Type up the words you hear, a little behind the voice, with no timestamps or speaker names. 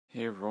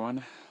Hey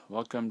everyone,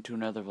 welcome to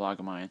another vlog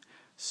of mine.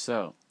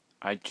 So,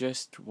 I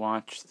just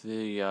watched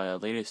the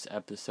latest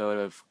episode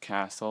of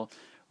Castle,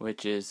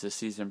 which is the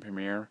season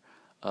premiere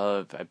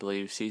of, I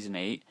believe, season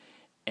 8,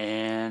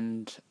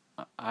 and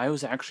I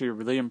was actually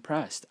really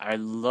impressed. I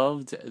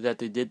loved that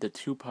they did the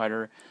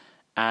two-parter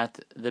at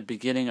the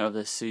beginning of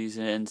the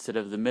season instead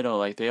of the middle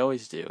like they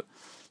always do.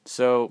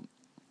 So,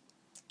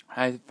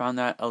 I found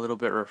that a little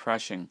bit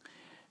refreshing.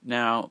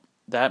 Now,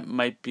 that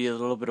might be a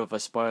little bit of a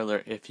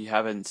spoiler if you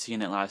haven't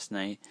seen it last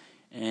night,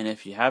 and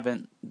if you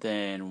haven't,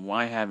 then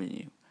why haven't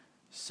you?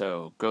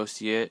 So, go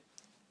see it,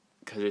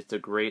 because it's a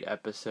great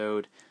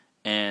episode,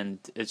 and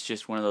it's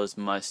just one of those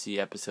must-see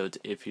episodes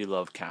if you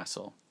love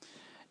Castle.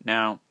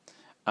 Now,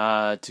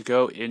 to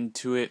go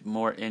into it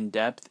more in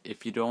depth,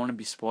 if you don't want to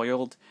be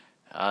spoiled,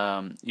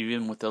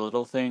 even with the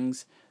little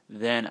things,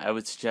 then I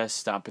would suggest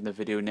stopping the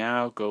video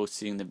now, go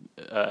seeing the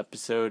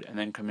episode, and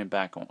then coming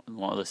back and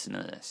listen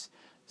to this.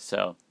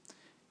 So,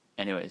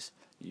 anyways,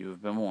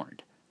 you've been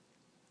warned.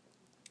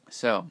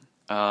 So,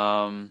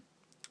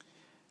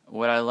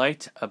 what I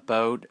liked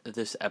about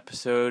this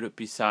episode,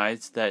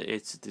 besides that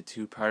it's the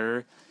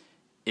two-parter,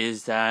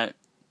 is that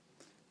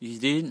you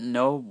didn't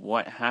know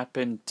what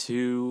happened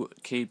to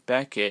Kate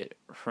Beckett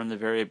from the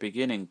very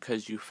beginning,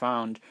 because you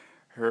found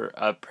her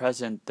a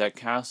present that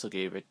Castle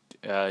gave it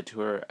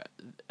to her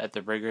at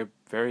the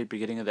very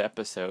beginning of the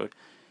episode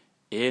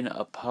in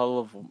a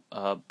puddle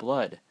of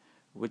blood,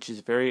 which is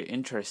very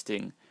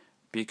interesting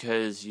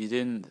because you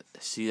didn't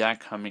see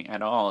that coming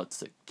at all.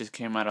 It's like just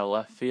came out of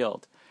left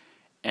field,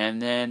 and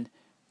then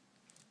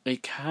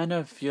it kind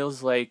of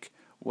feels like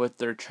what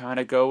they're trying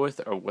to go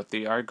with, or what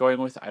they are going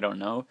with. I don't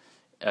know,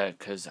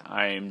 because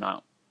I'm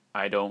not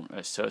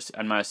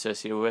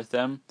associated with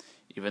them,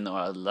 even though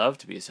I'd love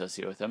to be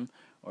associated with them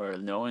or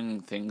knowing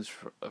things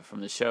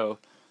from the show.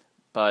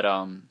 But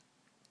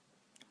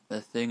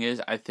the thing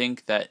is, I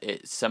think that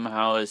it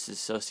somehow is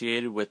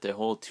associated with the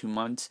whole 2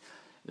 months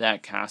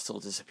that Castle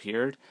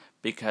disappeared,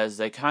 because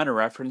they kind of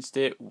referenced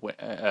it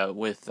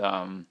with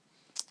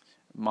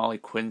Molly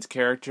Quinn's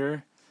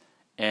character,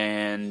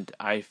 and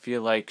I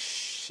feel like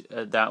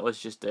that was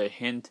just a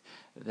hint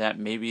that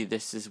maybe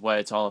this is what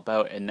it's all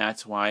about, and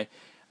that's why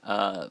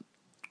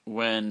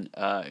when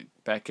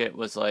Beckett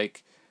was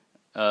like,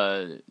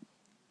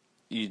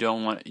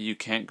 you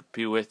can't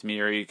be with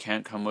me, or you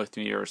can't come with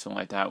me, or something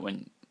like that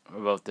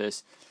about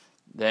this,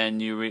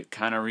 then you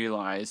kind of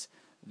realize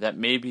that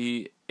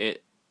maybe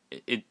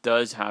it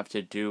does have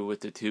to do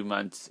with the 2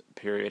 months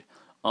period.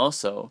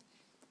 Also,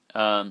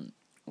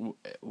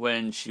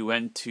 when she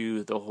went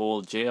to the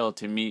whole jail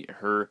to meet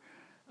her,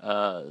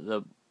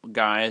 the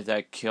guy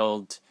that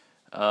killed,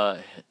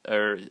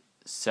 or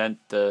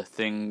sent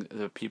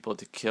the people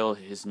to kill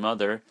his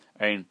mother,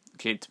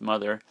 Kate's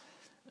mother,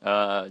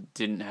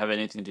 didn't have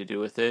anything to do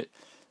with it.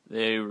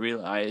 They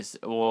realized,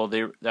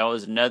 that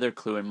was another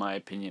clue in my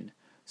opinion.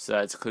 So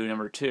that's clue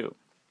number 2.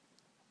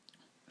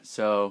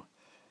 So,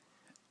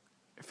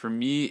 for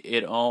me,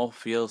 it all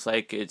feels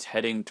like it's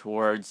heading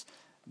towards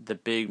the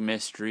big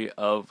mystery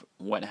of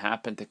what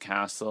happened to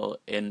Castle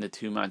in the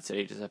 2 months that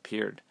he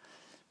disappeared.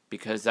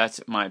 Because that's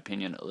my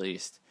opinion, at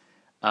least.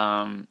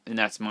 And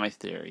that's my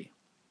theory.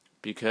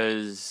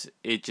 Because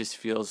it just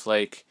feels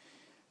like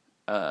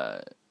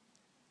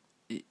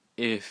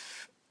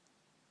if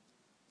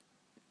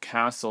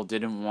Castle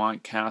didn't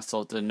want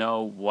Castle to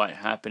know what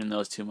happened in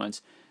those 2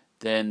 months,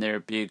 then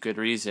there'd be a good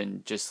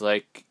reason. Just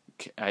like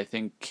I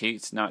think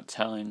Kate's not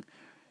telling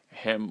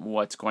him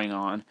what's going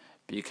on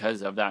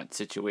because of that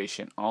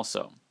situation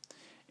also.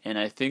 And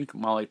I think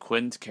Molly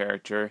Quinn's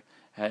character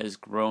has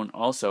grown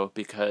also,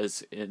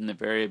 because in the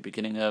very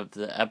beginning of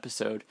the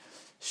episode,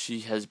 she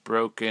has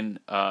broken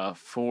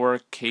 4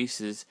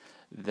 cases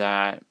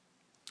that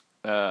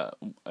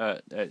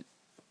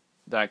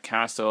that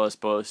Castle is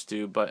supposed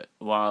to, but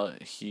while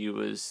he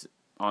was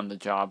on the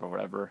job or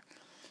whatever,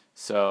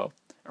 or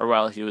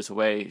while he was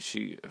away,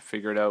 she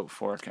figured out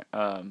 4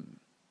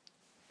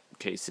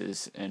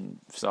 cases and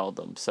solved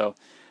them. So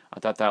I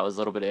thought that was a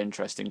little bit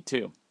interesting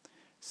too.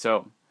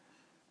 So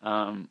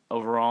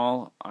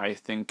overall, I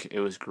think it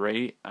was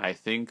great. I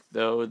think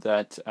though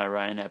that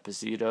Ryan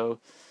Esposito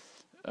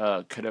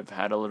could have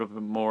had a little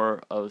bit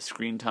more of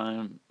screen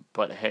time,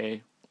 but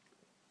hey,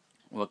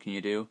 what can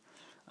you do?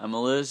 I'm a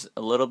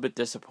little bit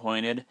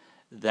disappointed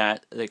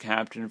that the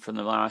captain from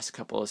the last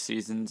couple of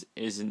seasons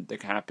isn't the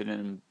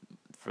captain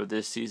for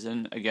this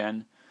season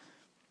again.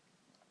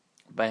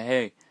 But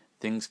hey,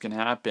 things can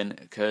happen,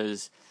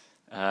 because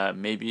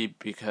maybe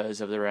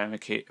because of the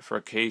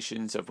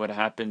ramifications of what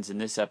happens in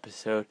this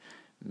episode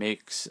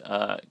makes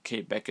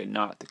Kate Beckett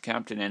not the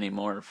captain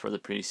anymore for the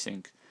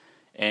precinct.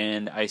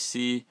 And I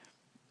see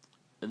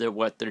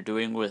what they're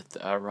doing with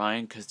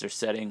Ryan, because they're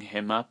setting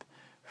him up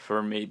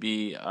for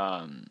maybe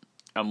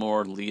a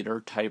more leader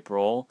type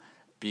role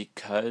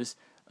because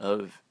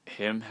of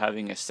him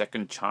having a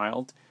second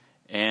child,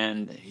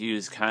 and he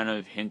was kind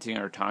of hinting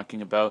or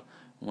talking about,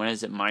 when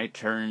is it my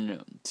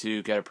turn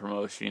to get a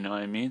promotion, you know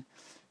what I mean?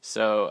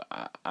 So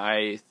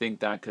I think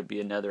that could be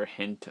another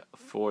hint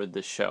for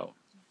the show.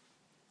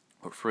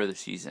 for the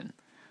season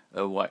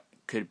of what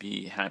could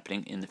be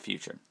happening in the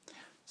future.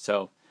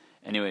 So,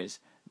 anyways,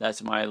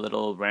 that's my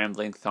little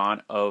rambling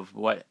thought of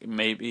what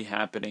may be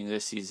happening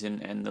this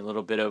season and a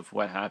little bit of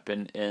what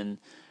happened in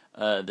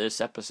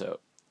this episode.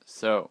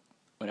 So,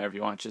 whenever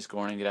you watch this, good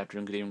morning, good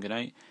afternoon, good evening, good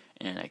night,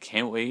 and I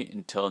can't wait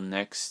until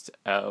next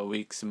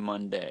week's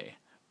Monday,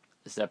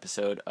 this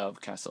episode of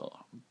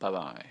Castle.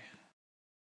 Bye-bye.